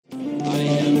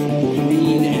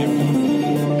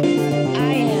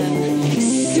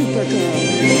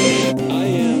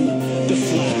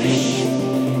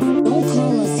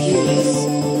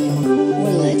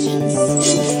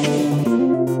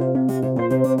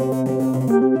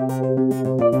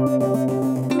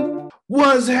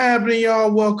What's happening, y'all?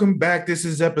 Welcome back. This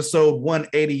is episode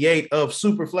 188 of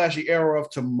Super Flashy Arrow of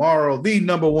Tomorrow, the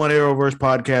number one Arrowverse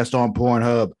podcast on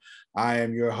Pornhub. I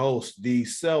am your host, the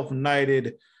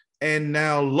self-knighted and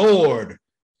now Lord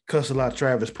Cussalot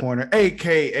Travis Pointer,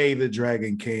 a.k.a. the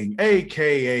Dragon King,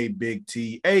 a.k.a. Big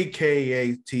T,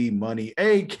 a.k.a. T Money,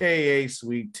 a.k.a.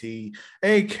 Sweet T,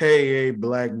 a.k.a.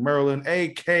 Black Merlin,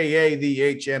 a.k.a. the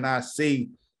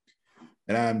HNIC.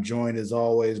 And I'm joined, as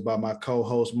always, by my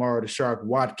co-host, Mara the Shark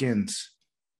Watkins.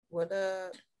 What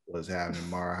up? What's happening,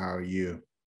 Mara? How are you?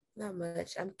 Not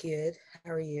much. I'm good.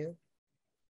 How are you?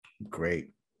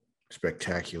 Great.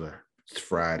 Spectacular. It's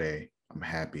Friday. I'm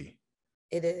happy.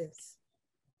 It is.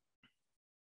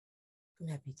 I'm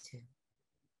happy too.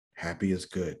 Happy is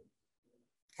good.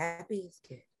 Happy is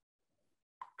good.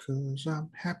 'Cause I'm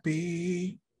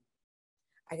happy.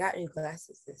 I got new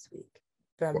glasses this week,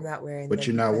 but I'm not wearing them. But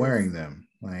you're not wearing them.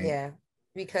 Yeah,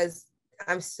 because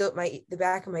I'm still, the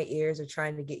back of my ears are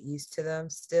trying to get used to them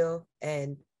still,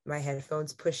 and my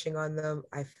headphones pushing on them,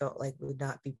 I felt like would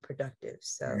not be productive.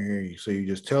 So I hear you. So you're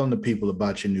just telling the people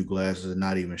about your new glasses and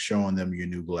not even showing them your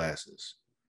new glasses.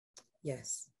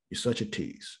 Yes. You're such a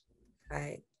tease.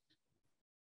 I'm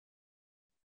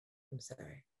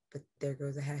sorry, but there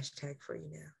goes a hashtag for you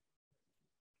now.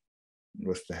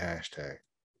 What's the hashtag?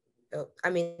 Oh, I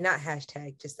mean, not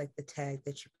hashtag, just like the tag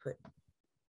that you put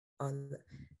on the,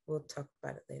 we'll talk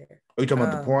about it later. Are you talking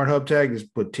about the Pornhub tag?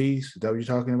 Just put tease? Is that what you're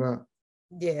talking about?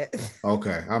 Yeah.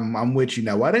 Okay, I'm with you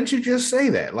now. Why didn't you just say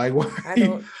that? Like, why? I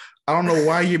don't know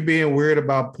why you're being weird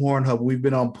about Pornhub. We've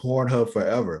been on Pornhub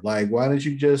forever. Like, why didn't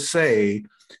you just say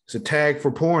it's a tag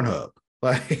for Pornhub?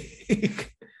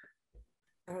 Like,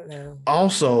 I don't know.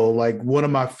 Also, like, one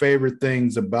of my favorite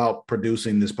things about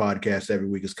producing this podcast every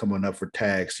week is coming up for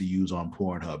tags to use on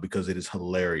Pornhub because it is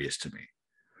hilarious to me.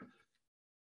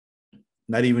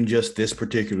 Not even just this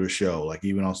particular show, like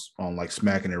even on like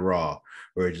Smacking It Raw,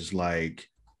 where it's just like,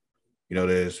 you know,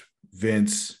 there's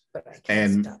Vince but I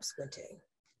can't stop squinting.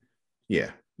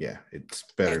 Yeah, it's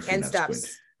better if you not squint.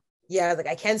 Yeah, like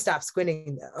I can stop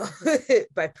squinting though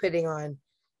by putting on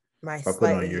my. By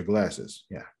putting on your glasses,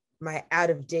 yeah. My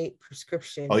out-of-date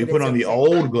prescription. Oh, you put on the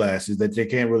old glasses that they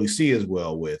can't really see as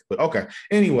well with. But okay.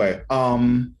 Anyway,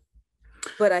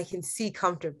 but I can see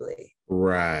comfortably.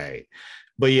 Right.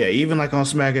 But yeah, even like on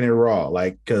Smacking It Raw,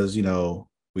 like, because, you know,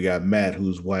 we got Matt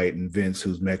who's white and Vince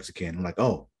who's Mexican. I'm like,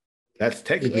 oh, that's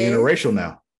technically interracial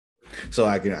now. So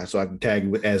I can tag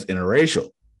you as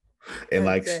interracial. And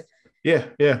that's like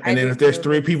it. Yeah. And then if there's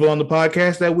 3 people on the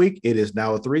podcast that week, it is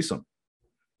now a threesome.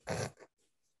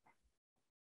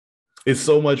 It's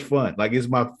so much fun. Like, it's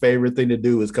my favorite thing to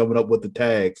do is coming up with the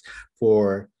tags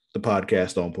for the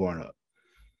podcast on Pornhub.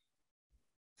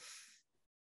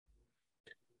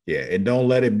 Yeah, and don't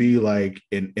let it be like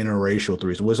an interracial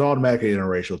threesome. It's automatically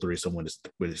interracial threesome when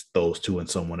it's those two and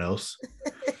someone else.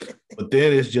 But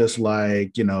then it's just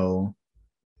like, you know,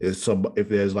 if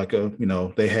there's like a, you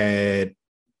know, they had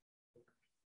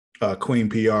Queen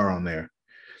PR on there,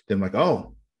 then I'm like,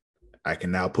 oh, I can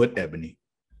now put Ebony.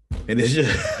 And it's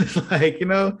just like, you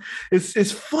know,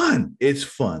 it's fun. It's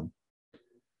fun.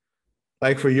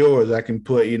 Like for yours, I can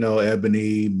put, you know,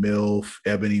 Ebony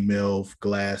MILF,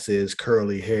 glasses,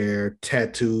 curly hair,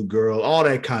 tattoo girl, all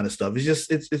that kind of stuff. It's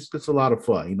just, it's a lot of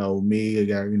fun. You know, me, I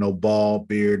got, you know, bald,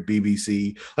 beard,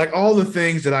 BBC, like all the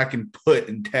things that I can put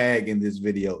and tag in this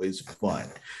video is fun.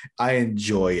 I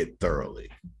enjoy it thoroughly.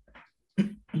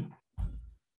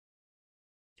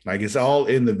 Like, it's all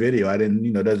in the video. I didn't,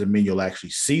 you know, doesn't mean you'll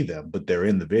actually see them, but they're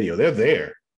in the video. They're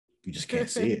there. You just can't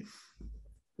see it.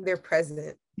 They're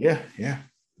present. Yeah,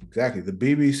 exactly. The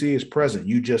BBC is present.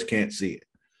 You just can't see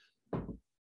it.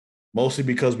 Mostly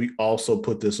because we also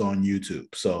put this on YouTube.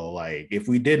 So, like, if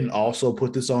we didn't also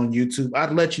put this on YouTube,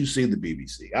 I'd let you see the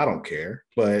BBC. I don't care.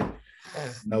 But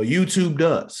no, YouTube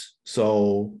does.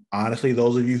 So, honestly,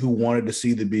 those of you who wanted to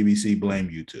see the BBC, blame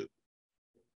YouTube.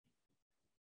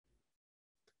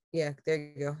 Yeah, there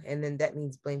you go. And then that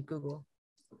means blame Google.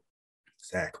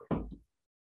 Exactly.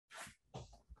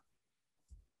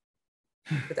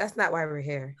 But that's not why we're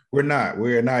here. We're not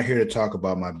here to talk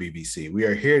about my BBC. We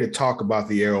are here to talk about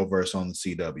the Arrowverse on the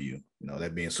CW. You know,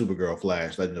 that being Supergirl,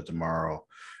 Flash, Legend of Tomorrow,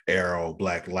 Arrow,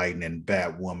 Black Lightning,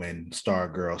 Batwoman,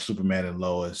 Stargirl, Superman and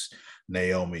Lois,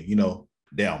 Naomi, you know,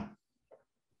 them.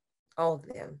 All of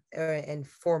them, and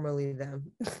formerly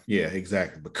them. Yeah,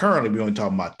 exactly. But currently, we're only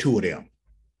talking about 2 of them.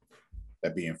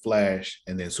 That being Flash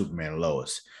and then Superman and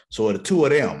Lois. So the 2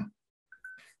 of them,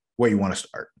 where you want to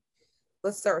start?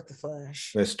 Let's start with the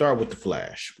Flash. Let's start with the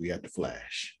Flash. We got the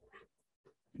Flash.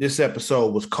 This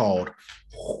episode was called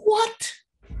What?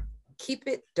 Keep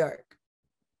It Dark.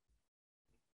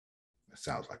 That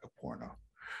sounds like a porno.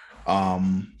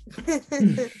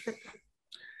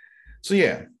 So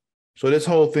yeah. So this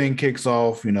whole thing kicks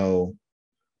off,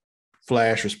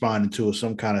 Flash responding to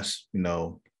some kind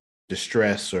of,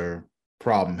 distress or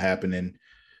problem happening.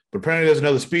 But apparently there's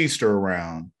another speedster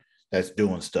around that's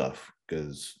doing stuff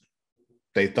because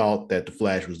they thought that the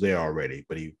Flash was there already,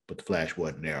 but the Flash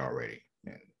wasn't there already.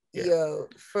 And, yeah. Yo,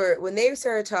 for when they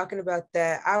started talking about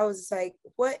that, I was like,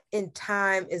 what in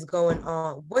time is going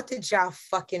on? What did y'all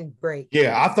fucking break?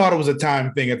 Yeah, I thought it was a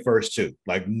time thing at first too.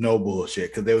 Like no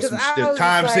bullshit. Because there was some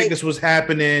time sickness was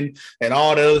happening and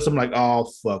all that other stuff. I'm like, oh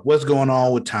fuck, what's going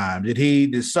on with time?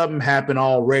 Did something happen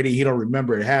already? He don't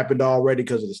remember it happened already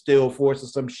because of the still force or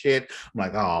some shit. I'm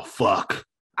like, oh fuck.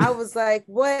 I was like,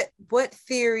 what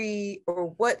theory or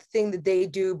what thing did they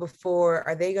do before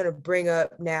are they gonna bring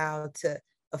up now to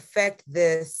affect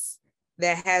this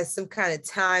that has some kind of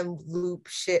time loop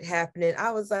shit happening?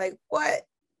 I was like, what?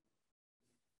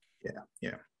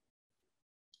 Yeah.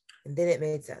 And then it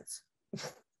made sense.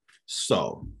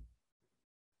 So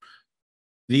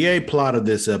the A plot of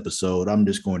this episode, I'm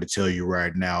just going to tell you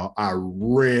right now, I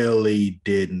really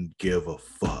didn't give a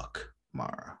fuck,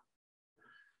 Mara.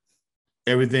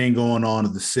 Everything going on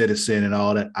with the Citizen and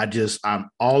all that. I'm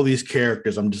all these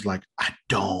characters, I'm just like, I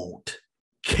don't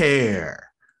care.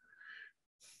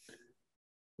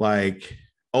 Like,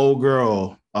 old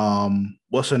girl,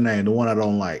 what's her name? The one I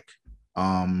don't like.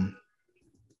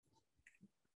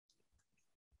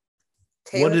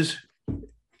 Taylor? What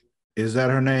is that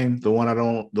her name? The one I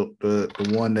don't, the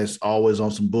one that's always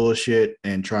on some bullshit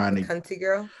and trying to Cunty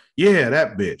girl? Yeah,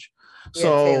 that bitch. Yeah,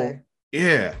 so Taylor.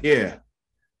 Yeah.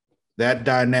 That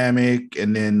dynamic,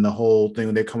 and then the whole thing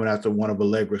when they're coming after one of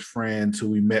Allegra's friends who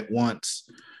we met once.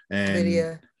 And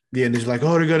Lydia. Yeah, and he's like,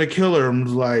 oh, they're gonna kill her. I'm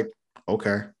like,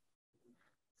 okay.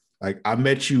 Like, I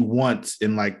met you once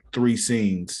in like 3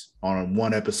 scenes on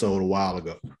one episode a while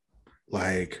ago.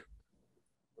 Like,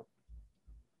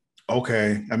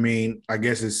 okay. I mean, I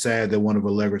guess it's sad that one of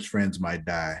Allegra's friends might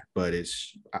die, but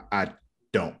I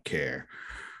don't care.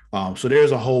 So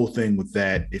there's a whole thing with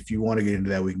that. If you want to get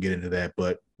into that, we can get into that,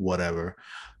 but whatever.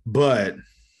 But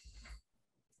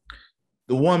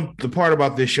the part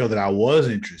about this show that I was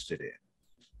interested in,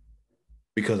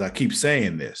 because I keep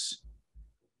saying this,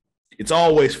 it's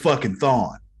always fucking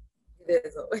Thawne. It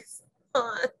is always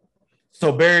Thawne.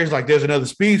 So Barry's like, there's another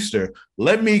speedster.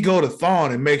 Let me go to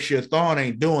Thawne and make sure Thawne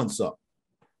ain't doing something,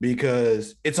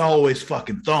 because it's always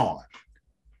fucking Thawne.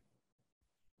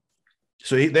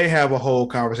 So they have a whole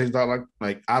conversation about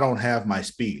like, I don't have my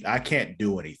speed. I can't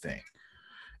do anything.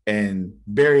 And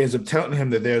Barry ends up telling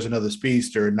him that there's another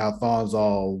speedster. And now Thawne's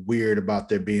all weird about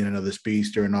there being another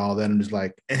speedster and all that. And just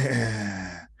like,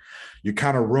 you're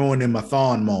kind of ruining my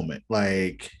Thawne moment.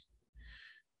 Like,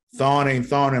 Thawne ain't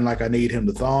Thawning like I need him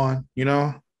to Thawne,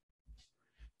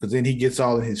 Because then he gets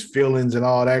all of his feelings and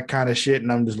all that kind of shit.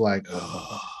 And I'm just like,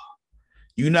 oh,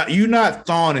 you're not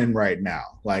Thawning right now.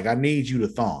 Like, I need you to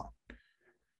Thawne.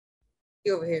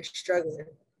 You over here struggling.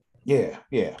 Yeah.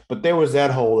 But there was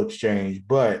that whole exchange,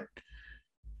 but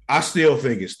I still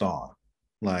think it's Thawne.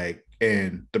 Like,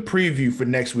 and the preview for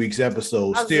next week's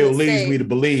episode still leads me to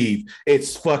believe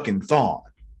it's fucking Thawne.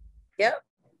 Yep.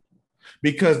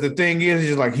 Because the thing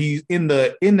is like he's in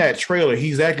that trailer,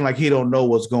 he's acting like he don't know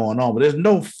what's going on, but there's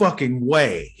no fucking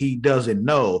way he doesn't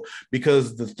know,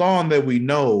 because the Thawne that we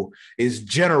know is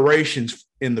generations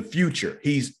in the future.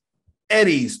 He's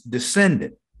Eddie's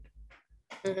descendant.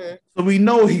 Mm-hmm. So we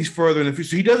know he's further in the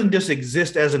future. He doesn't just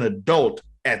exist as an adult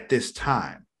at this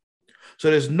time.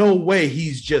 So there's no way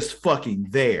he's just fucking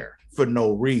there for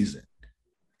no reason.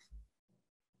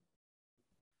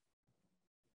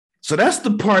 So that's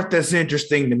the part that's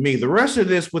interesting to me. The rest of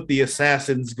this with the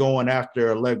assassins going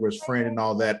after Allegra's friend and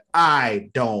all that, I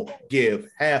don't give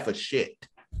half a shit.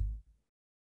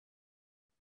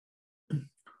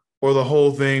 Or the whole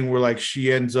thing where like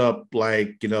she ends up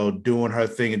like, doing her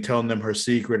thing and telling them her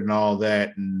secret and all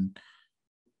that. And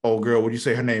oh girl, what'd you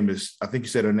say her name is? I think you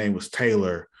said her name was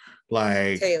Taylor.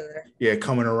 Like, Taylor. Yeah,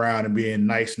 coming around and being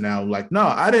nice now. Like, no,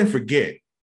 I didn't forget.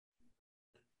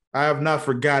 I have not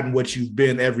forgotten what you've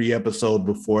been every episode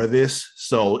before this.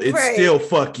 So it's still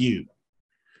fuck you.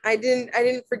 I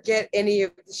didn't forget any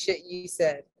of the shit you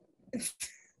said.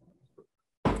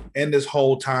 And this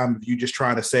whole time you just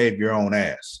trying to save your own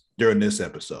ass during this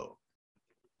episode.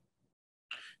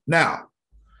 Now,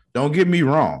 don't get me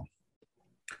wrong,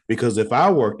 because if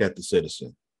I worked at the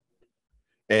Citizen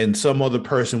and some other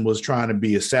person was trying to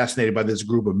be assassinated by this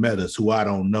group of metas who I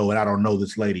don't know, and I don't know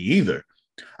this lady either,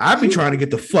 I'd be trying to get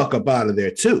the fuck up out of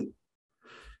there too.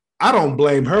 I don't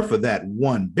blame her for that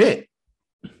one bit.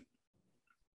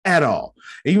 at all.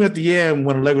 Even at the end,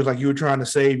 when Allegra was like, you were trying to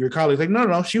save your colleagues, like,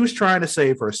 no, she was trying to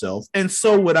save herself. And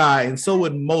so would I, and so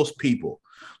would most people.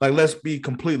 Like, let's be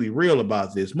completely real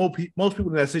about this. Most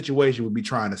people in that situation would be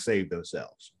trying to save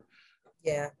themselves.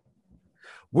 Yeah.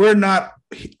 We're not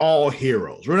all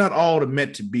heroes. We're not all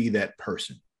meant to be that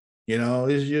person. You know,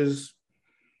 it's just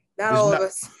not all of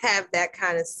us have that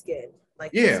kind of skin. Like,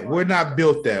 yeah, we're not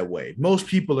built that way. Most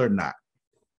people are not.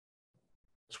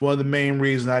 It's one of the main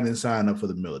reasons I didn't sign up for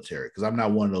the military, because I'm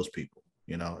not one of those people.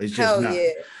 You know, it's just not.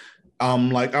 Yeah.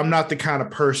 I'm not the kind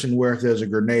of person where if there's a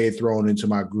grenade thrown into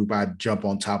my group, I'd jump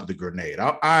on top of the grenade.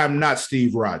 I'm not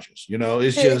Steve Rogers. You know,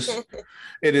 it's just,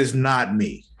 it is not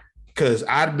me. Because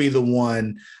I'd be the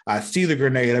one, I see the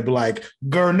grenade, I'd be like,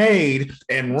 grenade,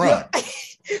 and run.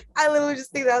 I literally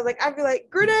just think that. I was like, I'd be like,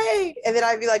 grenade, and then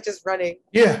I'd be like, just running.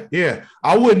 Yeah.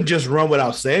 I wouldn't just run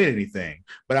without saying anything,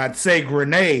 but I'd say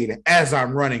grenade as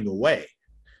I'm running away.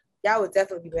 Y'all would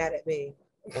definitely be mad at me.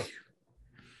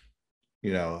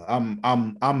 You know, I'm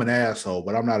an asshole,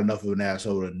 but I'm not enough of an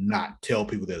asshole to not tell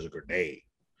people there's a grenade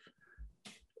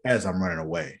as I'm running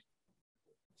away.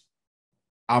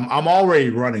 I'm already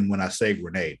running when I say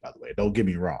grenade, by the way. Don't get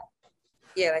me wrong.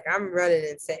 Yeah, like I'm running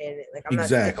and saying it. Like I'm not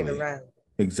sticking around.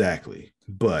 Exactly.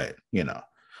 But, you know,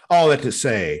 all that to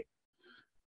say,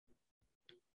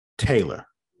 Taylor,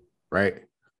 right?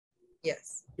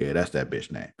 Yes. Yeah, that's that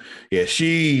bitch name. Yeah,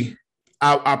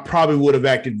 I probably would have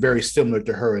acted very similar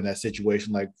to her in that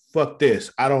situation. Like, fuck this.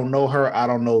 I don't know her. I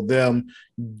don't know them.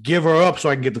 Give her up so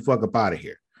I can get the fuck up out of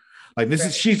here. Like,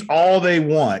 she's all they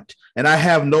want. And I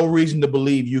have no reason to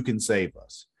believe you can save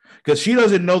us. Because she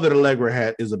doesn't know that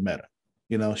Allegra is a meta.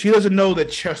 You know, she doesn't know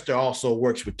that Chester also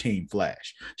works with Team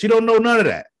Flash. She don't know none of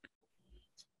that.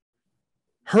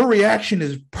 Her reaction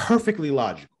is perfectly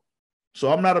logical.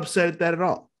 So I'm not upset at that at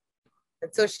all.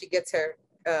 Until she gets her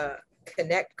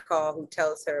connect call who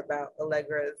tells her about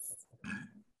Allegra's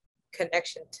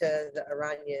connection to the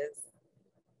Aranyas.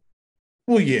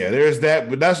 Well, yeah, there's that,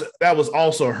 but that was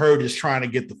also her just trying to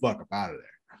get the fuck up out of there.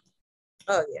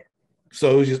 Oh, yeah.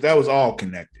 So it was just, that was all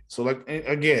connected. So, like,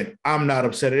 again, I'm not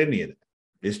upset at any of that.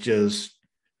 It's just,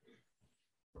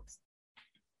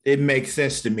 it makes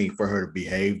sense to me for her to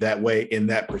behave that way in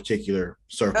that particular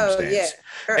circumstance.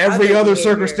 Oh, yeah. Every other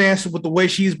circumstance with the way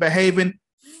she's behaving,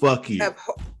 fuck you.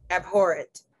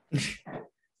 Abhorrent.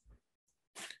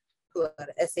 Pull out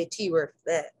an SAT word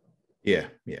for that. Yeah.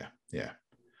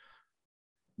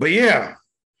 But yeah.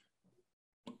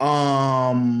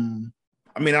 I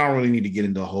mean, I don't really need to get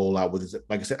into a whole lot with this.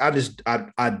 Like I said,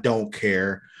 I don't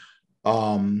care.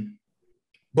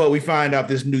 But we find out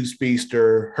this new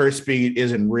speedster, her speed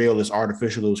isn't real. It's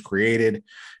artificial. It was created.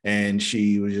 And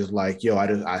she was just like, yo,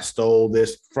 I stole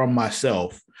this from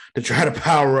myself to try to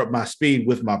power up my speed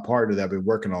with my partner that I've been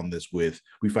working on this with.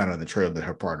 We find out in the trailer that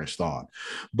her partner's Thawne.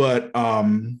 But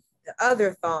the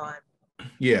other Thawne.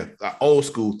 Yeah, old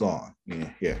school Thawne.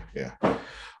 Yeah.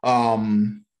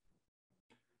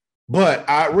 But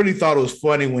I really thought it was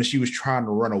funny when she was trying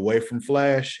to run away from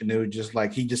Flash, and it was just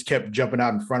like he just kept jumping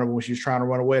out in front of her when she was trying to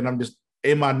run away. And I'm just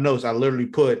in my notes, I literally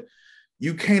put,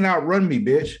 "You can't outrun me,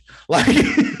 bitch!" Like,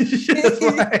 just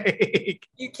like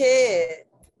you can't.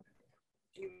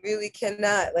 You really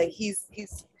cannot. Like he's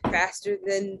faster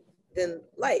than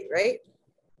light, right?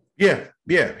 Yeah.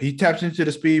 He taps into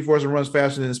the speed force and runs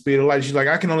faster than the speed of light. She's like,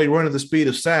 I can only run at the speed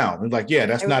of sound. And like, yeah,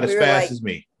 that's not as fast as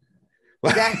me.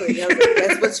 Exactly.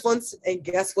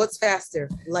 Guess what's faster?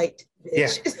 Light,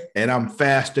 bitch. Yeah. And I'm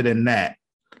faster than that.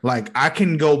 Like, I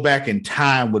can go back in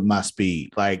time with my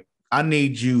speed. Like, I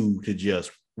need you to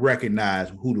just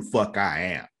recognize who the fuck I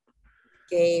am.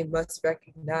 Game must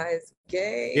recognize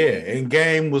Game. Yeah, and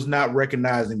Game was not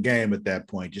recognizing Game at that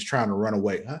point, just trying to run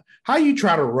away. Huh? How you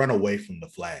try to run away from the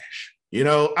Flash? You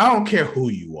know, I don't care who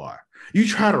you are. You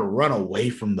try to run away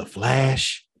from the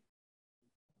Flash?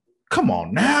 Come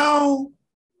on now.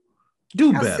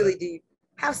 Do better.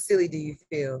 How silly do you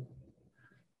feel?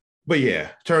 But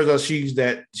yeah, turns out she's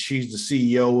the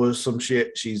CEO or some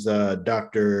shit. She's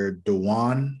Dr.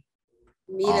 Dewan.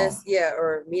 Mina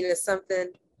something.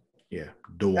 Yeah,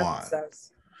 Dewan.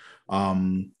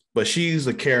 But she's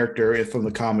a character from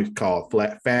the comics called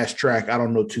Fast Track. I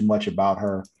don't know too much about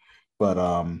her,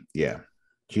 but yeah,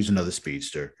 she's another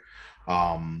speedster.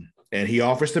 And he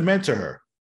offers to mentor her.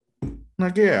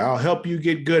 Like, yeah, I'll help you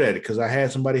get good at it because I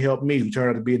had somebody help me who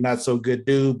turned out to be a not so good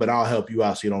dude, but I'll help you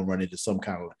out so you don't run into some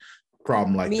kind of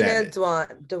problem like that. Mina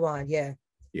Dewan, yeah.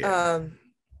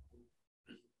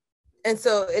 And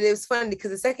so it was funny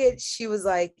because the second she was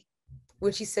like,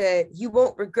 when she said, "You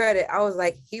won't regret it," I was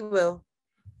like, he will.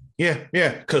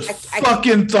 Yeah. Because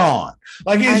fucking Thawne.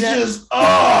 Like, it's just,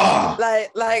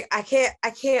 like I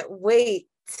can't wait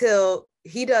till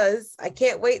he does. I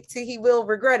can't wait till he will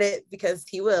regret it, because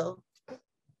he will.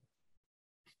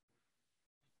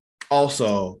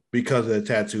 Also, because of the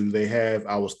tattoo they have,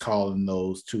 I was calling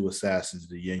those two assassins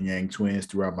the Yin Yang twins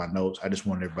throughout my notes. I just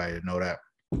want everybody to know that.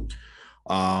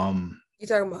 You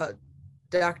talking about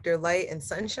Dr. Light and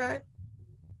Sunshine?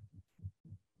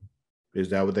 Is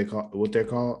that what they're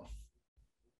called?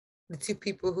 The two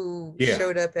people who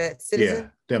showed up at Citizen? Yeah,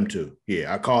 them two.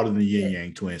 Yeah, I called them the Yin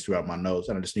Yang twins throughout my notes,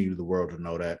 and I just needed the world to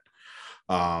know that.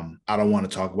 I don't want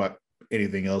to talk about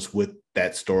anything else with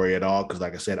that story at all, because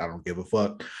like I said, I don't give a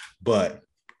fuck. But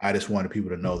I just wanted people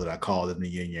to know that I called them the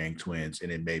Yin Yang twins,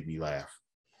 and it made me laugh.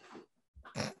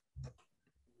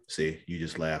 See, you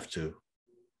just laughed too.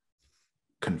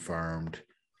 Confirmed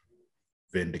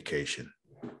vindication.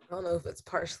 I don't know if it's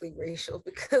partially racial,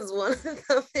 because one of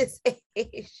them is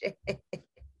Asian.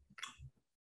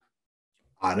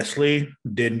 Honestly,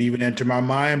 didn't even enter my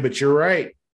mind, but you're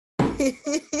right.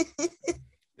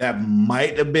 That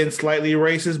might have been slightly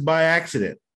racist by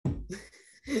accident.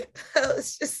 I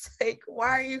was just like, why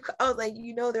are you? I was like,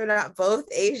 they're not both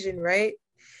Asian, right?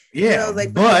 Yeah,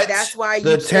 like, but that's why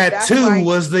the tattoo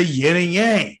was the yin and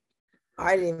yang.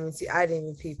 I didn't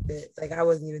even peep it. Like, I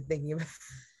wasn't even thinking about it.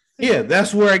 Yeah,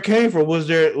 that's where it came from. Was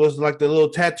like the little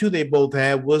tattoo they both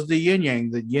had was the yin yang,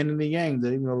 the yin and the yang,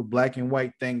 the black and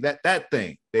white thing. That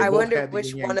thing. I wonder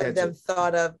which one of them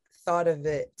thought of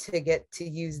it to get to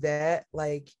use that.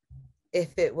 Like,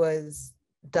 if it was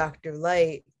Dr.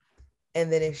 Light,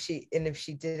 and then if she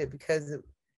did it because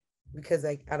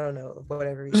like, I don't know,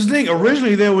 whatever. This thing,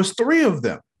 originally there was 3 of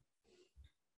them.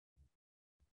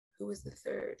 Who was the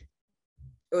third?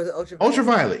 It was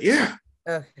Ultraviolet, yeah.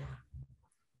 Okay.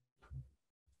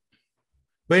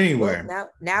 But anyway,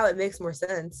 now it makes more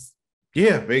sense.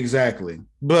 Yeah, exactly.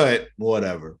 But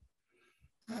whatever.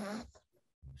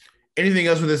 Anything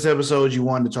else with this episode you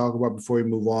wanted to talk about before we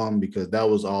move on? Because that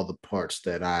was all the parts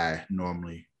that I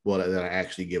that I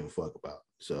actually give a fuck about.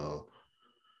 So,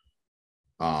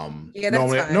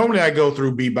 normally I go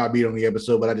through beat by beat on the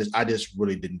episode, but I just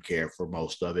really didn't care for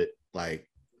most of it. Like,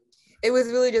 it was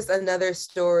really just another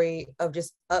story of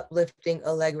just uplifting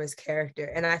Allegra's character,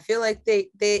 and I feel like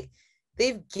they've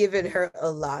given her a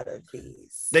lot of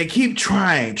these. They keep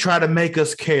try to make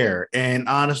us care. And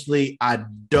honestly, I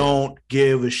don't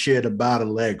give a shit about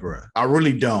Allegra. I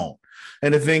really don't.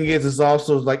 And the thing is, it's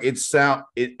also like it's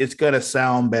gonna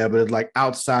sound bad, but it's like,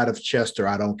 outside of Chester,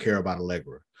 I don't care about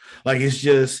Allegra. Like, it's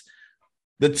just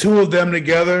the two of them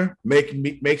together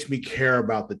makes me care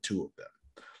about the two of them.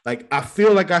 Like, I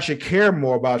feel like I should care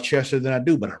more about Chester than I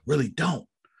do, but I really don't.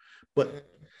 But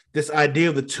this idea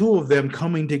of the two of them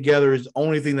coming together is the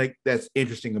only thing that's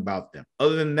interesting about them.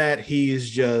 Other than that, he is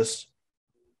just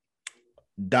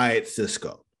Diet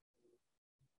Cisco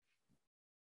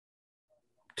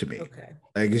to me. Okay.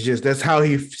 Like, it's just, that's how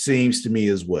he seems to me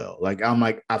as well. Like,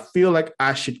 I feel like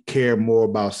I should care more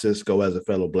about Cisco as a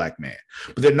fellow black man,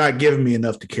 but they're not giving me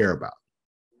enough to care about.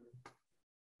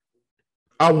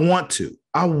 I want to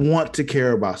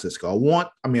care about Cisco. I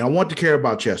want to care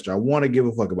about Chester. I want to give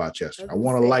a fuck about Chester. I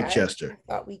want to like Chester.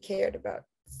 I thought we cared about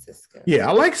Cisco. Yeah,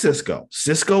 I like Cisco.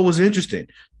 Cisco was interesting.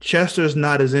 Chester's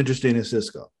not as interesting as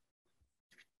Cisco.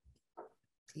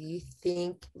 Do you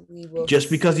think we will? Just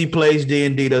because he plays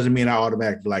D&D doesn't mean I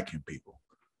automatically like him, people.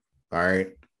 All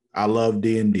right? I love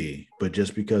D&D, but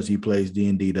just because he plays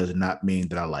D&D does not mean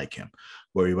that I like him.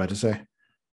 What were you about to say?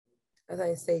 I thought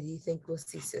I'd say, do you think we'll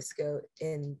see Cisco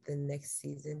in the next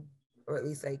season, or at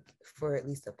least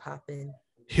a pop in?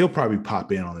 He'll probably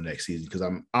pop in on the next season, because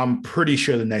I'm pretty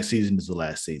sure the next season is the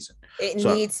last season. It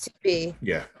needs to be.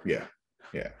 Yeah.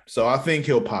 So I think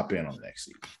he'll pop in on the next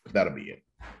season. That'll be it.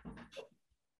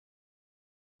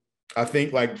 I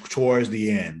think, like, towards the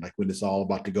end, like when it's all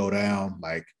about to go down,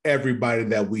 like, everybody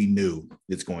that we knew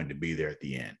is going to be there at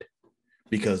the end,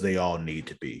 because they all need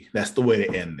to be. That's the way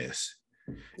to end this.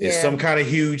 It's some kind of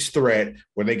huge threat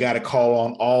where they got to call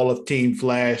on all of Team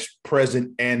Flash,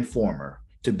 present and former,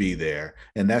 to be there.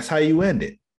 And that's how you end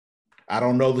it. I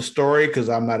don't know the story because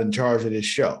I'm not in charge of this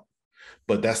show,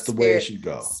 but that's the way it should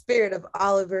go. Spirit of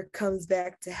Oliver comes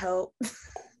back to help.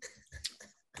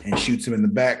 And shoots him in the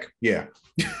back. Yeah.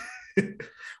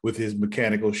 With his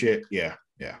mechanical shit. Yeah.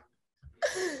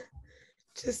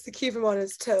 Just to keep him on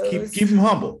his toes. Keep him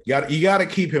humble. You got to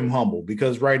keep him humble,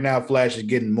 because right now Flash is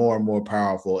getting more and more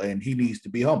powerful, and he needs to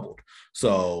be humbled.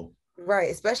 So, right,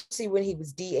 especially when he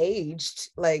was de-aged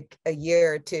like a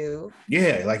year or two.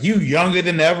 Yeah, like, you younger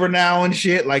than ever now and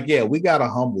shit. Like, yeah, we got to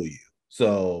humble you.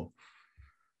 So,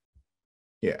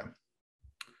 yeah.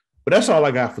 But that's all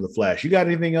I got for the Flash. You got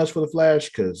anything else for the Flash?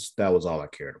 Because that was all I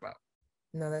cared about.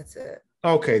 No, that's it.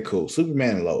 Okay, cool.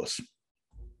 Superman and Lois.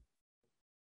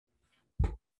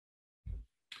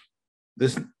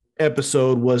 This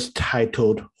episode was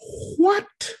titled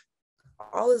What?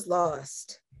 All is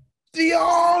lost. The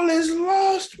all is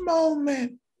lost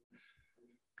moment.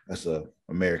 That's a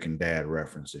American Dad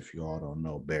reference. If you all don't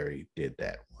know, Barry did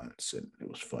that once and it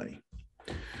was funny.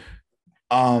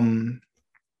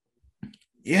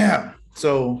 Yeah.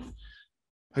 So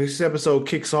this episode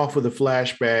kicks off with a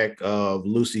flashback of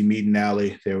Lucy meeting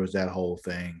Allie. There was that whole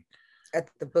thing at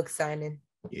the book signing.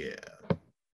 Yeah.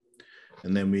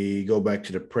 And then we go back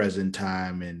to the present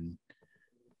time and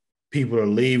people are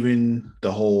leaving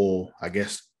the whole, I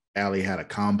guess Allie had a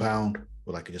compound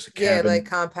with like just a cabin. Yeah, like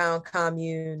compound,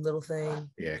 commune, little thing.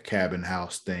 Yeah, cabin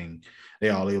house thing. They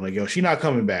all leave like, yo, she's not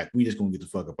coming back. We just gonna get the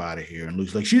fuck up out of here. And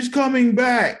Lucy's like, she's coming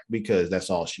back because that's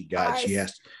all she got. She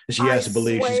has to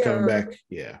believe she's coming back.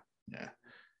 Yeah.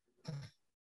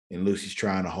 And Lucy's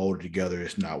trying to hold it together.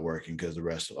 It's not working because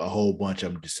a whole bunch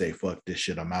of them just say, fuck this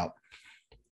shit, I'm out.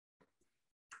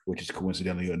 Which is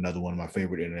coincidentally another one of my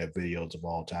favorite internet videos of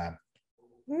all time.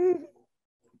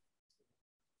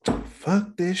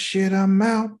 Fuck this shit, I'm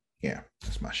out. Yeah,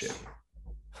 that's my shit.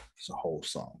 It's a whole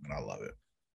song and I love it.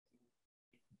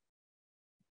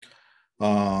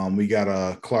 We got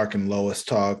a Clark and Lois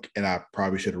talk, and I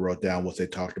probably should have wrote down what they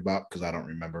talked about because I don't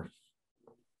remember.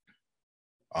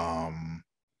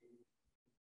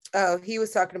 Oh, he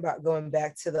was talking about going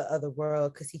back to the other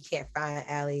world because he can't find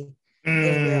Allie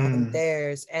anywhere on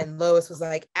theirs. And Lois was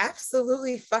like,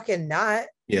 absolutely fucking not.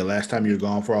 Yeah, last time you were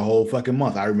gone for a whole fucking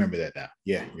month. I remember that now.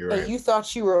 Yeah, you're right. And you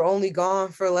thought you were only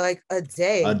gone for like a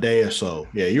day. A day or so.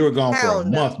 Yeah, you were gone for a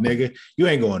month, nigga. You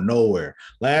ain't going nowhere.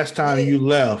 Last time you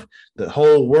left, the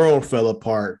whole world fell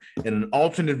apart and an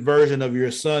alternate version of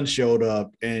your son showed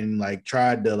up and like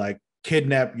tried to like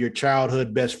kidnap your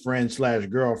childhood best friend /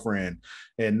 girlfriend.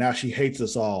 And now she hates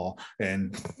us all.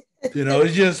 And, you know,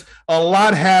 it's just a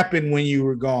lot happened when you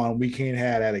were gone. We can't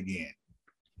have that again.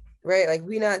 Right. Like,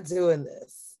 we're not doing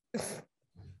this.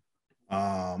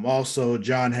 Also,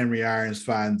 John Henry Irons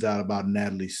finds out about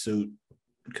Natalie's suit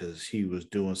because he was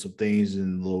doing some things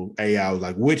and little AI was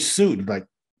like, which suit? Like,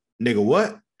 nigga,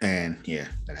 what? And yeah,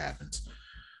 that happens.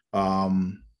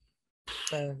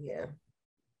 Yeah.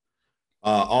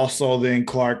 Also, then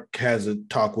Clark has a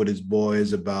talk with his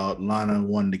boys about Lana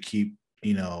wanting to keep,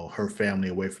 you know, her family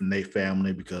away from their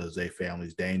family because their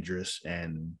family's dangerous.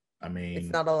 And I mean, it's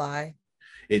not a lie.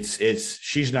 It's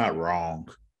she's not wrong.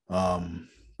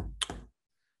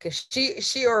 Because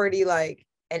she already like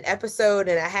an episode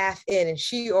and a half in, and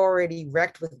she already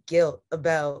wrecked with guilt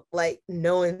about like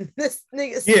knowing this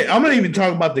nigga. Yeah, I'm not even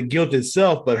talking about the guilt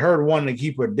itself, but her wanting to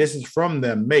keep her distance from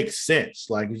them makes sense.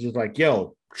 Like it's just like,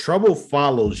 yo, trouble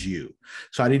follows you,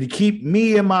 so I need to keep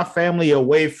me and my family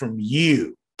away from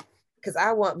you because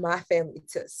I want my family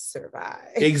to survive.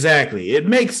 Exactly, it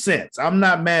makes sense. I'm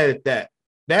not mad at that.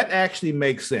 That actually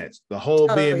makes sense. The whole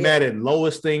being mad at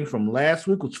Lois thing from last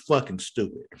week was fucking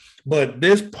stupid. But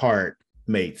this part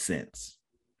made sense.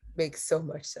 Makes so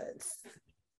much sense.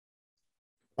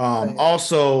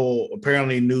 Also,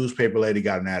 apparently newspaper lady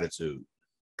got an attitude.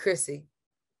 Chrissy.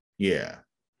 Yeah.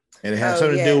 And it had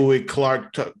something to do with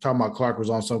Clark, talking about Clark was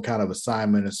on some kind of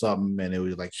assignment or something. And it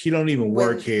was like, he don't even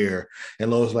work here. And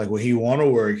Lois was like, well, he want to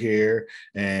work here.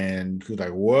 And he was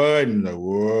like, what? And like,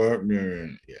 what?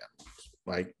 Yeah.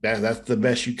 Like that's the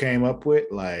best you came up with,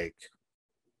 like,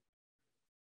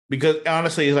 because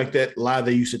honestly, it's like that lie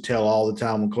they used to tell all the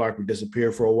time when Clark would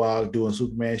disappear for a while doing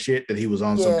Superman shit that he was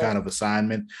on some kind of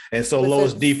assignment, and so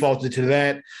Lois defaulted to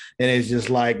that, and it's just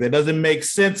like that doesn't make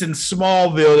sense in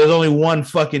Smallville. There's only one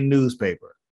fucking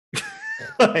newspaper,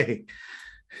 like.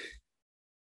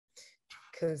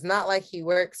 Because it's not like he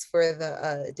works for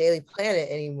the Daily Planet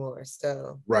anymore.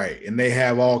 So right, and they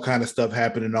have all kind of stuff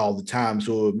happening all the time,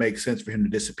 so it would make sense for him to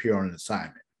disappear on an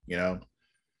assignment, you know?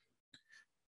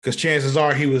 Because chances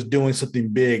are he was doing something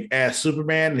big as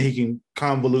Superman, and he can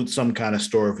convolute some kind of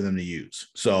story for them to use.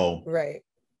 So right.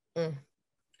 But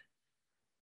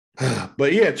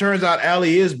yeah, it turns out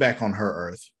Allie is back on her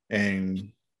Earth,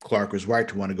 and Clark was right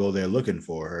to want to go there looking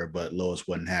for her, but Lois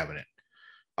wasn't having it.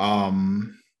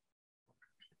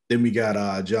 Then we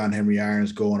got John Henry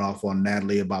Irons going off on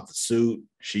Natalie about the suit.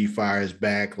 She fires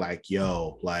back like,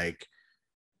 yo, like,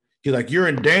 he's like, you're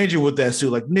in danger with that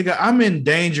suit. Like, nigga, I'm in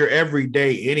danger every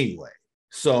day anyway.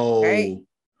 So,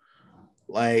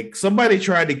 like, somebody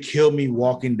tried to kill me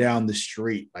walking down the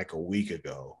street like a week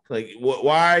ago. Like,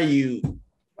 why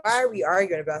are we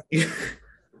arguing about this?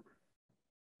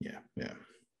 Yeah.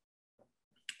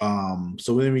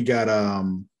 So then we got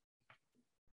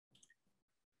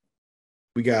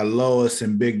We got Lois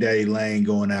and Big Daddy Lane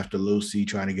going after Lucy,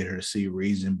 trying to get her to see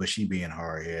reason, but she being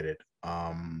hard headed.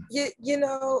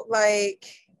 Like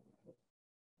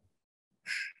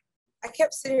I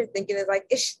kept sitting here thinking,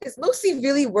 is Lucy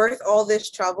really worth all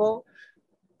this trouble?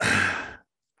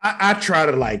 I try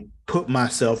to like put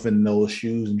myself in those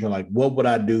shoes and try like, what would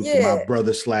I do for my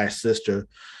brother/sister?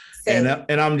 And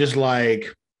I'm just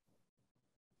like,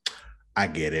 I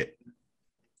get it.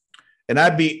 And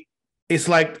it's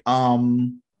like,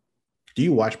 do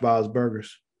you watch Bob's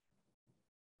Burgers?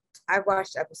 I've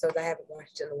watched episodes. I haven't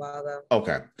watched it in a while though.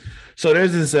 Okay. So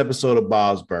there's this episode of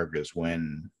Bob's Burgers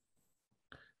when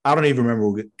I don't even remember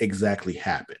what exactly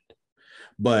happened,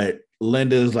 but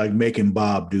Linda's like making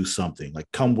Bob do something,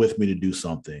 like come with me to do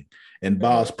something. And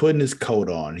Bob's putting his coat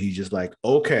on. He's just like,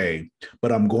 okay,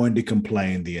 but I'm going to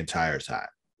complain the entire time.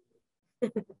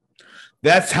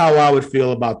 That's how I would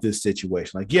feel about this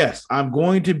situation. Like, yes, I'm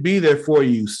going to be there for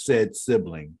you, said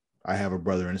sibling. I have a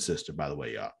brother and a sister, by the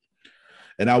way, y'all.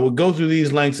 And I would go through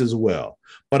these lengths as well,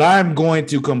 but I'm going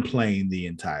to complain the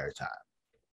entire time.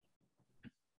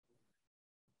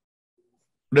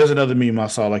 There's another meme I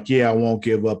saw like, yeah, I won't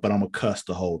give up, but I'm going to cuss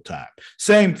the whole time.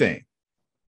 Same thing.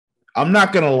 I'm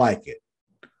not going to like it,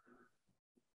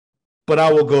 but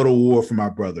I will go to war for my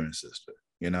brother and sister,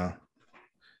 you know?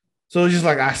 So it's just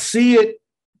like, I see it,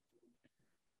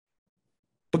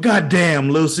 but goddamn,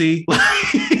 Lucy,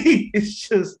 it's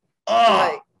just,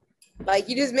 like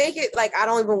you just make it like, I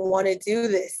don't even want to do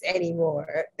this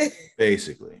anymore.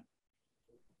 Basically.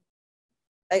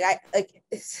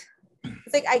 It's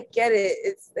like, I get it.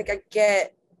 It's like, I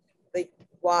get like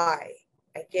why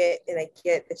I get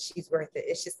that she's worth it.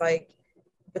 It's just like,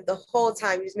 but the whole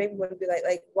time you just make me want to be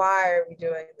like, why are we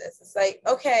doing this? It's like,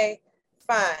 okay,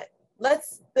 fine.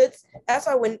 Let's that's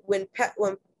why when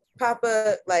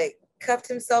Papa like cuffed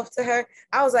himself to her,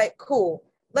 I was like, cool,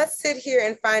 let's sit here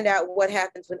and find out what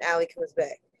happens when Allie comes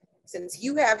back. Since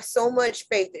you have so much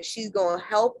faith that she's gonna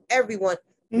help everyone,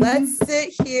 let's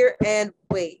sit here and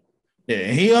wait.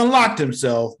 Yeah, he unlocked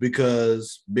himself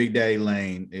because Big Daddy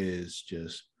Lane is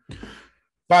just.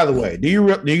 By the way, do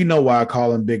you know why I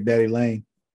call him Big Daddy Lane?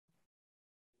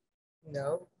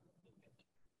 No.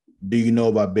 Do you know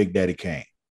about Big Daddy Kane?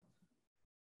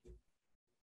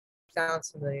 Sounds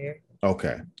familiar.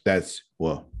 Okay, that's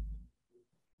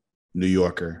New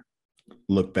Yorker.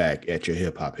 Look back at your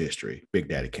hip hop history, Big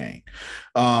Daddy Kane.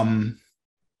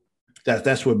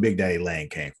 That's where Big Daddy Lane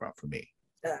came from for me.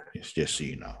 It's just so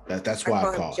you know. That's why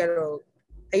I call him General.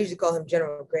 I usually call him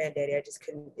General Granddaddy. I just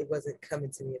couldn't. It wasn't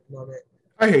coming to me at the moment.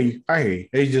 I hear you.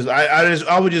 It's just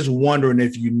I was just wondering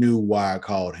if you knew why I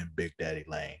called him Big Daddy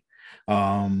Lane.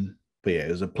 But yeah,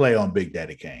 it was a play on Big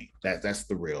Daddy Kane. That's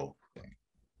the real thing.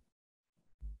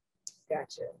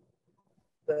 Gotcha.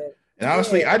 But and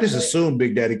honestly, I just assumed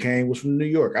Big Daddy Kane was from New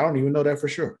York. I don't even know that for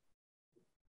sure.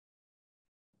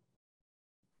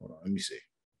 Hold on, let me see.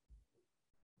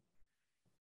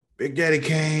 Big Daddy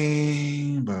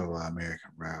Kane, blah, blah,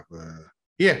 American rapper.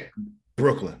 Yeah,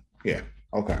 Brooklyn. Yeah,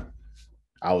 okay.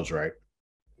 I was right.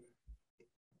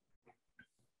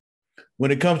 When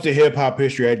it comes to hip hop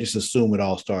history, I just assume it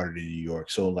all started in New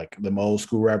York. So, like the old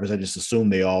school rappers, I just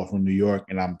assume they all from New York.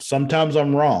 And sometimes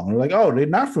I'm wrong. I'm like, oh, they're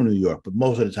not from New York. But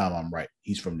most of the time I'm right.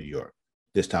 He's from New York.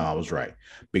 This time I was right.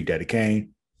 Big Daddy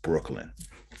Kane, Brooklyn.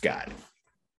 Got it.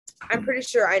 I'm pretty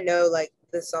sure I know like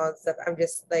the song stuff. I'm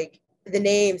just like, the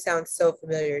name sounds so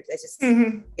familiar. It's just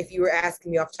if you were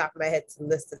asking me off the top of my head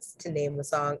to name the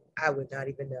song, I would not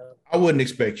even know. I wouldn't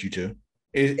expect you to.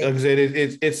 Like I said,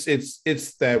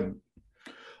 it's that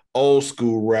old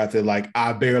school rap that like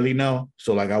I barely know.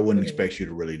 So like I wouldn't expect you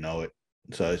to really know it.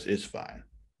 So it's fine.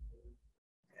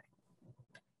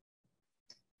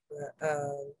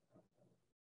 But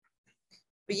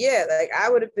yeah, like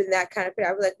I would have been that kind of thing.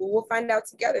 I was like, well, we'll find out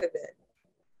together then.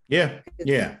 Yeah.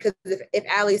 Because if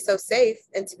Allie's so safe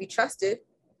and to be trusted,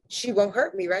 she won't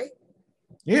hurt me, right?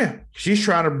 Yeah. She's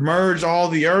trying to merge all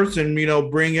the earths and,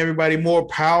 bring everybody more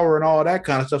power and all that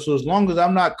kind of stuff. So as long as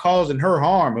I'm not causing her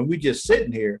harm and we just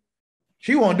sitting here,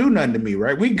 she won't do nothing to me,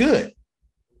 right? We good.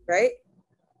 Right?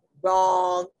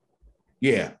 Wrong.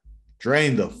 Yeah.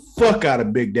 Drain the fuck out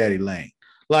of Big Daddy Lane.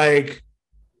 Like,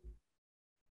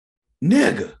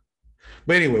 nigga.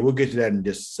 But anyway, we'll get to that in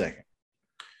just a second.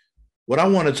 What I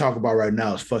want to talk about right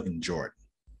now is fucking Jordan.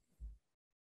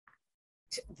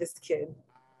 This kid.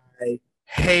 I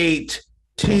hate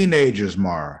teenagers,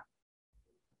 Mara.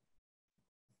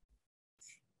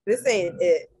 This ain't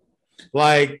it.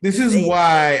 Like, this is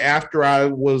why after I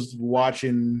was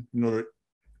watching, the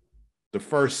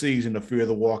first season of Fear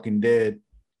the Walking Dead,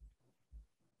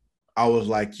 I was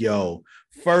like, yo,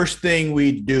 first thing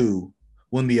we do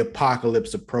when the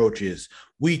apocalypse approaches,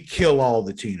 we kill all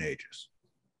the teenagers.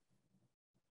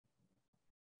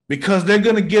 Because they're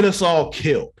going to get us all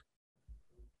killed.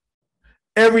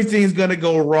 Everything's going to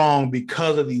go wrong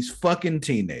because of these fucking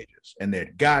teenagers and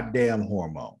their goddamn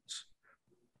hormones.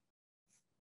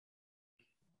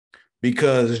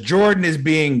 Because Jordan is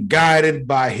being guided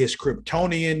by his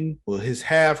Kryptonian, well, his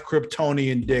half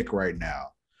Kryptonian dick right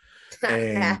now.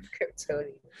 Half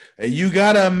Kryptonian. And you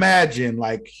got to imagine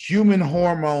like human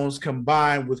hormones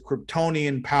combined with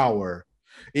Kryptonian power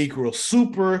equals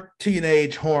super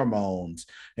teenage hormones.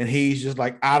 And he's just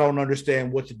like, I don't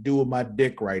understand what to do with my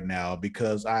dick right now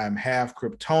because I am half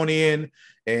Kryptonian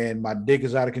and my dick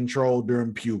is out of control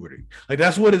during puberty. Like,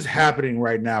 that's what is happening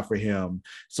right now for him.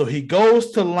 So he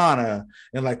goes to Lana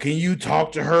and like, can you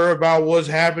talk to her about what's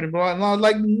happening? And I was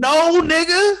like, no,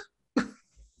 nigga.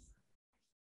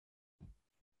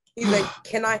 He's like,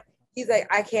 can I? He's like,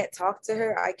 I can't talk to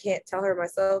her. I can't tell her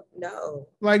myself. No.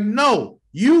 Like, no.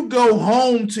 You go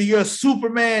home to your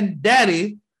Superman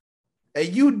daddy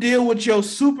and you deal with your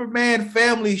Superman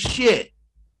family shit.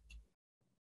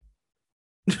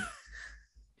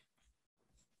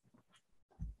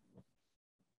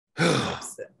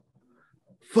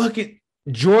 Fucking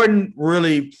Jordan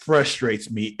really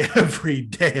frustrates me every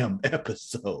damn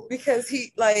episode. Because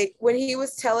he, like, when he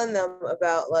was telling them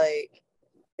about, like,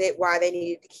 why they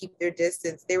needed to keep their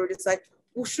distance, they were just like,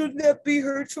 well, shouldn't that be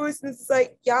her choice? And it's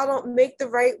like, y'all don't make the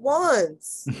right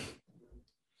ones.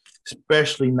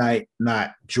 Especially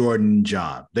not Jordan and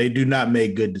John. They do not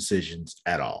make good decisions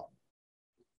at all.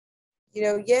 You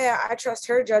know, yeah, I trust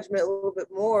her judgment a little bit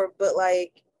more, but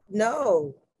like,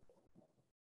 no.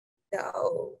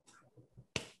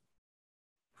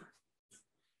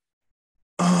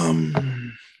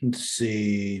 Let's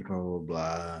see, blah, blah,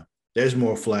 blah. There's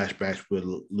more flashbacks with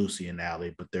Lucy and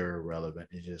Allie, but they're irrelevant.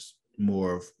 It's just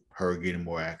more of her getting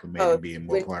more acclimated and being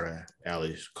more part of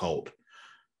Allie's cult.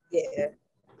 Yeah.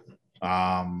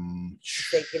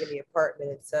 They getting the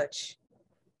apartment and such.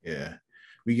 Yeah.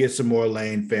 We get some more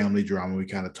Lane family drama. We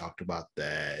kind of talked about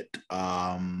that.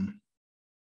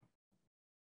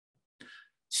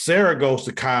 Sarah goes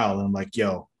to Kyle and like,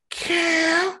 yo,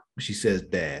 Kyle. She says,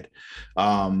 Dad.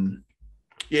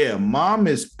 Yeah, Mom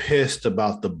is pissed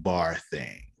about the bar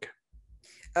thing.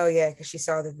 Oh, yeah, because she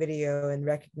saw the video and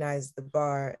recognized the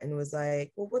bar and was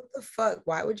like, well, what the fuck?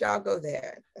 Why would y'all go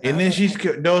there? And then she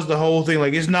knows the whole thing.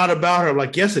 Like, it's not about her.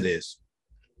 Like, yes, it is.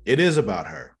 It is about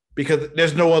her because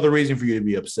there's no other reason for you to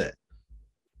be upset.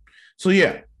 So,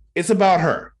 yeah, it's about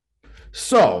her.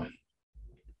 So,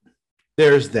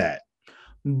 there's that.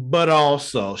 But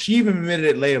also, she even admitted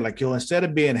it later, like, yo, instead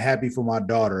of being happy for my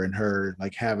daughter and her,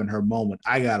 like, having her moment,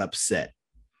 I got upset.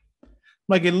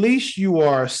 Like, at least you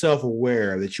are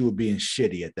self-aware that you were being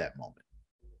shitty at that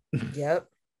moment. Yep.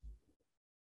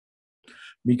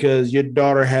 Because your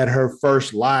daughter had her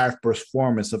first live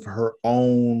performance of her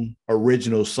own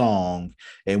original song,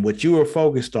 and what you were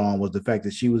focused on was the fact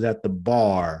that she was at the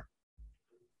bar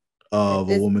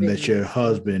of a woman that your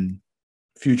husband,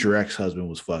 future ex-husband,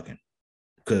 was fucking.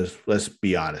 Because let's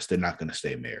be honest, they're not going to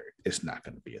stay married. It's not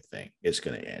going to be a thing. It's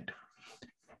going to end.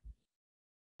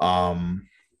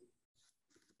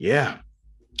 Yeah.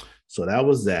 So that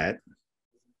was that.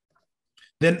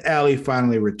 Then Allie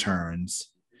finally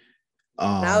returns.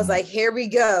 And I was like, here we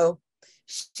go.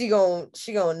 She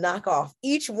gonna knock off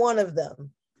each one of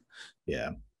them.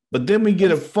 Yeah. But then we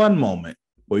get a fun moment.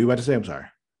 What were you about to say? I'm sorry.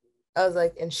 I was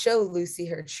like, and show Lucy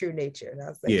her true nature. And I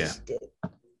was like, yeah. She did.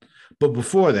 But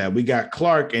before that, we got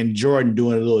Clark and Jordan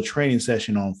doing a little training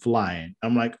session on flying.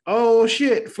 I'm like, oh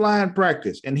shit, flying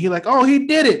practice. And he like, oh, he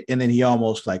did it. And then he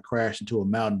almost like crashed into a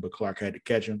mountain, but Clark had to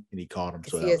catch him and he caught him.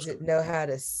 So he doesn't know how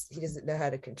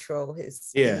to control his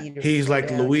speed. Yeah, he's like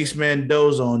Luis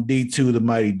Mendoza on D2 The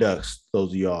Mighty Ducks.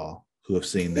 Those of y'all who have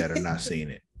seen that or not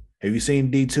seen it. Have you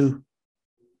seen D2?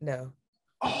 No.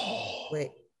 Oh.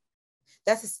 Wait.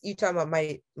 You talking about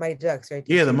Mighty Ducks, right?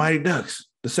 Yeah, The Mighty Ducks,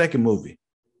 the second movie.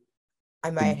 I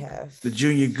might have. The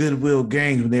Junior Goodwill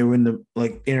Gangs when they were in the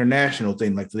like international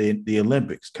thing, like the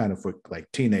Olympics, kind of for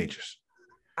like teenagers.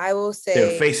 I will say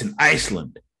they're facing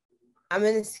Iceland. I'm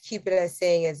gonna keep it as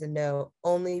saying as a no,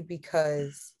 only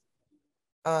because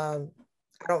I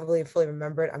don't really fully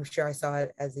remember it. I'm sure I saw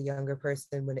it as a younger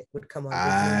person when it would come on.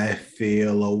 I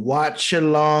feel a watch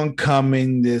along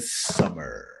coming this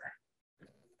summer.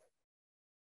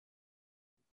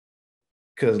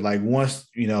 Because like once,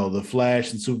 you know, the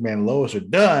Flash and Superman and Lois are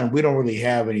done, we don't really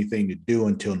have anything to do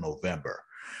until November.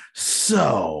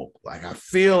 So like, I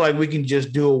feel like we can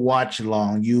just do a watch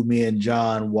along. You, me, and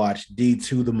John watch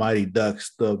D2 The Mighty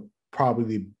Ducks, the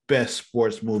probably the best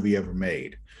sports movie ever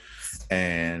made.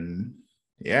 And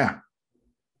Yeah.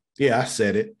 Yeah, I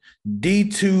said it.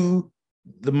 D2,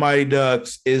 The Mighty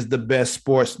Ducks, is the best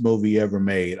sports movie ever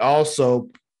made. Also,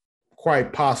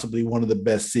 quite possibly one of the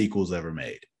best sequels ever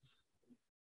made.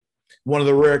 One of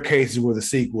the rare cases where the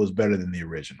sequel is better than the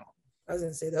original. I was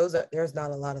gonna say there's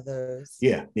not a lot of those.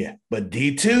 Yeah, yeah. But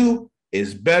D2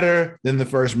 is better than the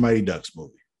first Mighty Ducks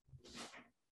movie.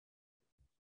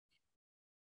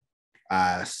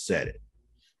 I said it,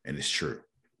 and it's true.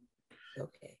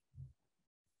 Okay.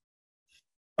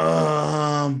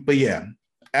 But yeah,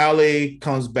 Allie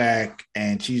comes back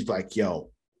and she's like,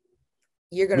 "Yo,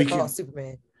 you're gonna call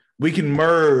Superman. We can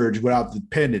merge without the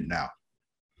pendant now."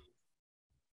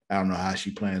 I don't know how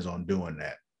she plans on doing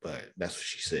that, but that's what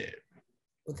she said.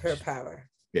 With her power.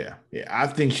 Yeah, yeah. I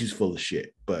think she's full of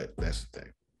shit, but that's the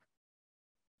thing.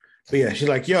 But yeah, she's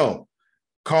like, "Yo,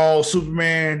 call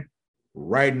Superman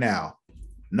right now."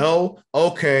 No,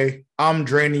 okay, I'm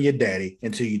draining your daddy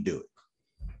until you do it.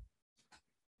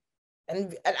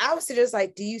 And I was just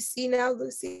like, do you see now,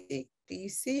 Lucy? Do you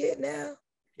see it now?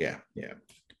 Yeah, yeah.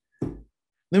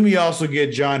 Then we also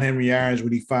get John Henry Irons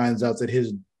when he finds out that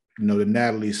his, the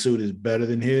Natalie suit is better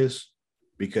than his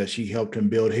because she helped him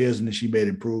build his and then she made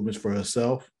improvements for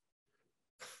herself.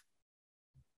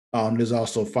 There's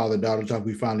also father-daughter talk.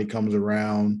 We finally comes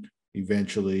around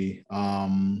eventually.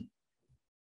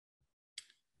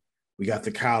 We got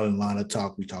the Kyle and Lana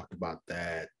talk. We talked about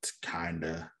that kind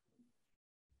of.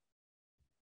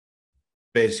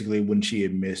 Basically, when she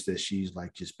admits that she's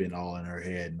like just been all in her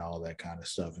head and all that kind of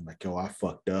stuff, and like, "Oh, I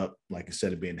fucked up." Like,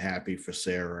 instead of being happy for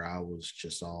Sarah, I was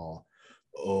just all,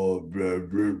 "Oh, blah,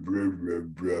 blah, blah, blah,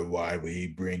 blah. Why would he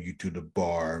bring you to the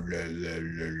bar?" Blah, blah,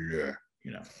 blah,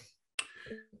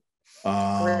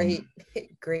 blah.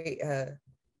 Great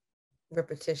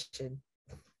repetition.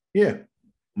 Yeah,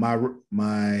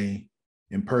 my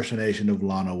impersonation of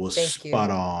Lana was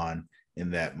spot on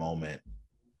in that moment.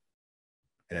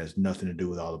 It has nothing to do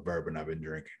with all the bourbon I've been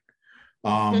drinking.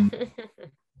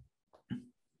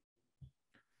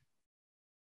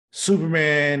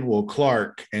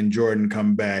 Clark and Jordan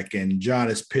come back, and John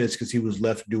is pissed because he was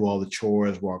left to do all the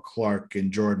chores while Clark and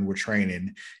Jordan were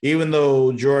training. Even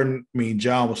though John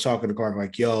was talking to Clark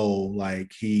like, "Yo,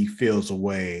 like he feels a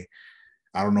way.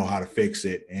 I don't know how to fix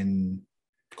it." And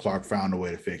Clark found a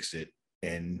way to fix it,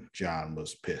 and John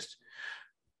was pissed.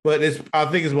 But I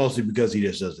think it's mostly because he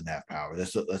just doesn't have power.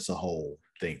 That's a whole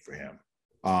thing for him.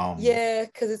 Yeah,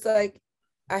 because it's like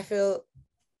I feel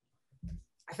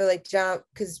like John,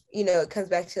 because it comes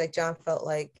back to like John felt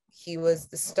like he was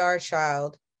the star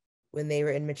child when they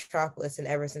were in Metropolis, and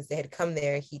ever since they had come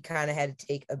there, he kind of had to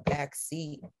take a back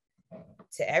seat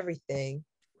to everything.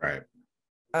 Right.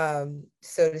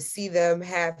 So to see them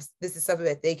have this is something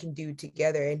that they can do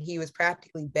together, and he was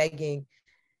practically begging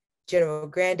General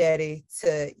Granddaddy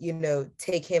to,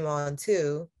 take him on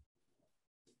too.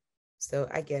 So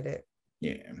I get it.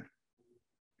 Yeah.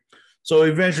 So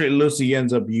eventually Lucy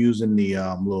ends up using the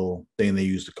little thing they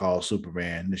used to call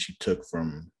Superman that she took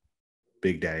from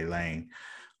Big Daddy Lane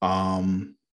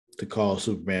to call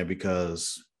Superman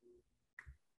because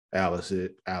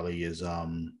Allie is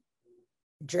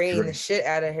draining the shit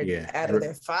out of her, out of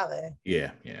their father.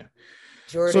 Yeah, yeah.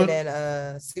 Jordan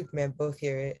and Superman both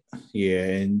hear it. Yeah,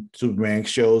 and Superman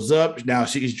shows up. Now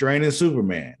she's draining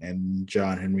Superman, and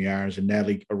John Henry Irons and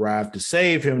Natalie arrive to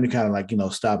save him to kind of like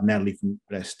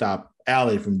stop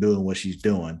Allie from doing what she's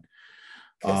doing.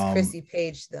 Because Chrissy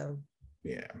paged them.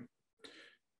 Yeah.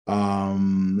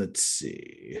 Let's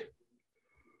see.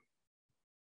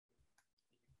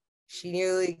 She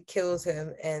nearly kills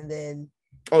him, and then.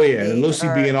 Oh yeah, and Lucy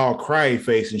being all cry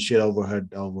face and shit over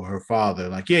her father.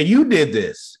 Like, yeah, you did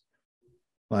this.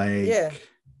 Like, yeah.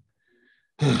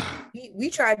 we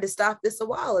tried to stop this a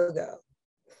while ago.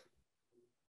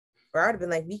 Or I'd have been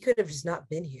like, we could have just not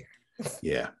been here.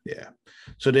 Yeah, yeah.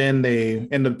 So then they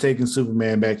end up taking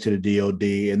Superman back to the DOD,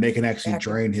 and they can actually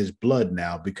drain his blood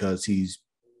now because he's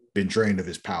been drained of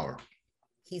his power.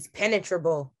 He's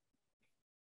penetrable.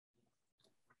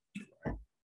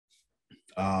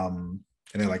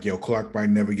 And they're like, "Yo, Clark might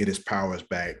never get his powers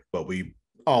back, but we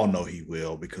all know he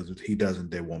will because if he doesn't,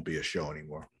 there won't be a show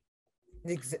anymore."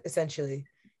 Essentially,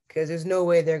 because there's no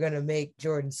way they're gonna make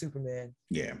Jordan Superman.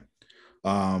 Yeah.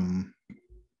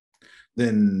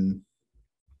 Then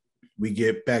we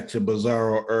get back to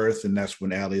Bizarro Earth, and that's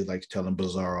when Allie like telling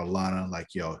Bizarro Lana,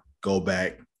 like, "Yo, go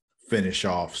back, finish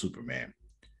off Superman."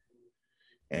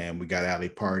 And we got Allie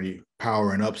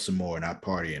powering up some more, not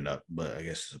partying up, but I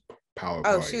guess it's a power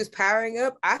party. She was powering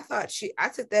up. I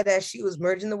took that as she was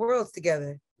merging the worlds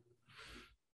together.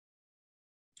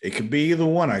 It could be either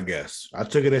one, I guess. I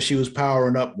took it as she was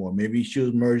powering up more. Maybe she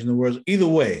was merging the worlds. Either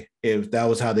way, if that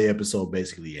was how the episode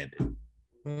basically ended.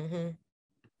 Mm-hmm.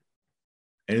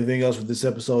 Anything else with this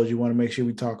episode you want to make sure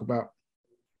we talk about?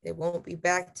 It won't be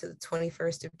back to the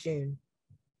 21st of June.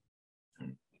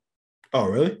 Oh,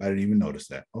 really? I didn't even notice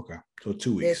that. Okay. So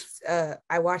 2 weeks.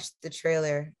 I watched the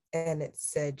trailer and it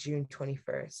said June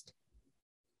 21st.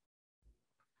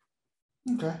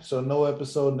 Okay. So no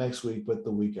episode next week, but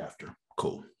the week after.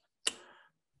 Cool.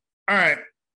 All right.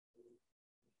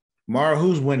 Mara,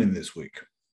 who's winning this week?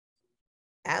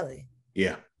 Allie.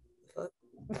 Yeah.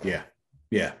 Yeah.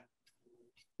 Yeah.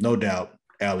 No doubt.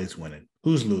 Allie's winning.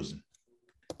 Who's losing?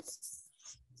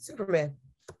 Superman.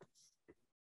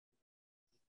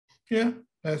 Yeah,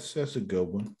 that's a good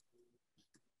one.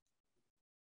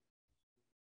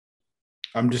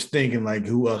 I'm just thinking like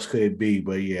who else could it be,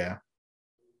 but yeah.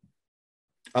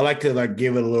 I like to like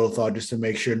give it a little thought just to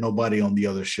make sure nobody on the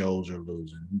other shows are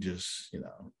losing. Just,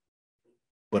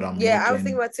 But I'm I was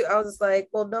thinking about too. I was just like,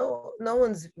 well, no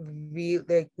one's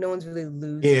really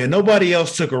losing. Yeah, nobody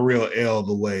else took a real L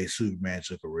the way Superman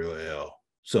took a real L.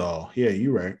 So yeah,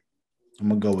 you're right. I'm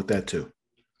gonna go with that too.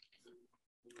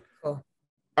 Cool.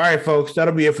 All right, folks,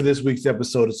 that'll be it for this week's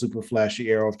episode of Super Flashy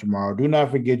Arrow of Tomorrow. Do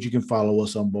not forget you can follow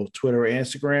us on both Twitter and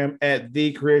Instagram at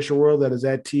The Creation World. That is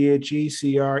at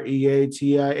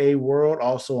TheCreatia World.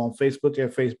 Also on Facebook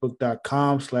at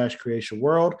facebook.com/Creation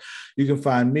World. You can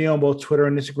find me on both Twitter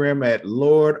and Instagram at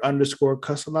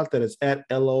Lord_Cussalott. That is at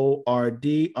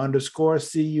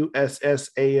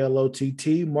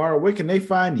LORD_CUSSALOTT. Mara, where can they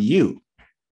find you?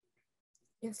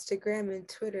 Instagram and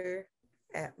Twitter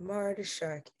at Mara the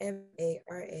Shark,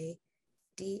 MARADASHARK.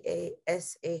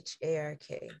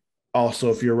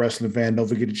 Also, if you're a wrestling fan, don't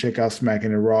forget to check out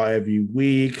Smacking It Raw every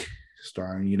week,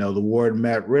 starring, the Warden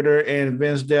Matt Ritter and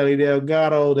Vince Deli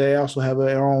Delgado. They also have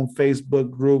their own Facebook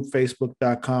group,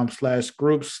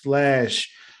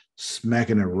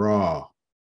 facebook.com/group/Smacking It Raw.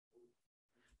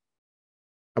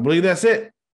 I believe that's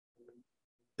it.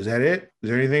 Is that it? Is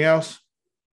there anything else?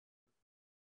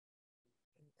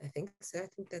 I think so. I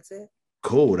think that's it.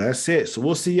 Cool. That's it. So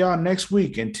we'll see y'all next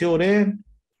week. Until then,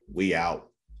 we out.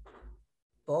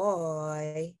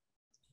 Bye.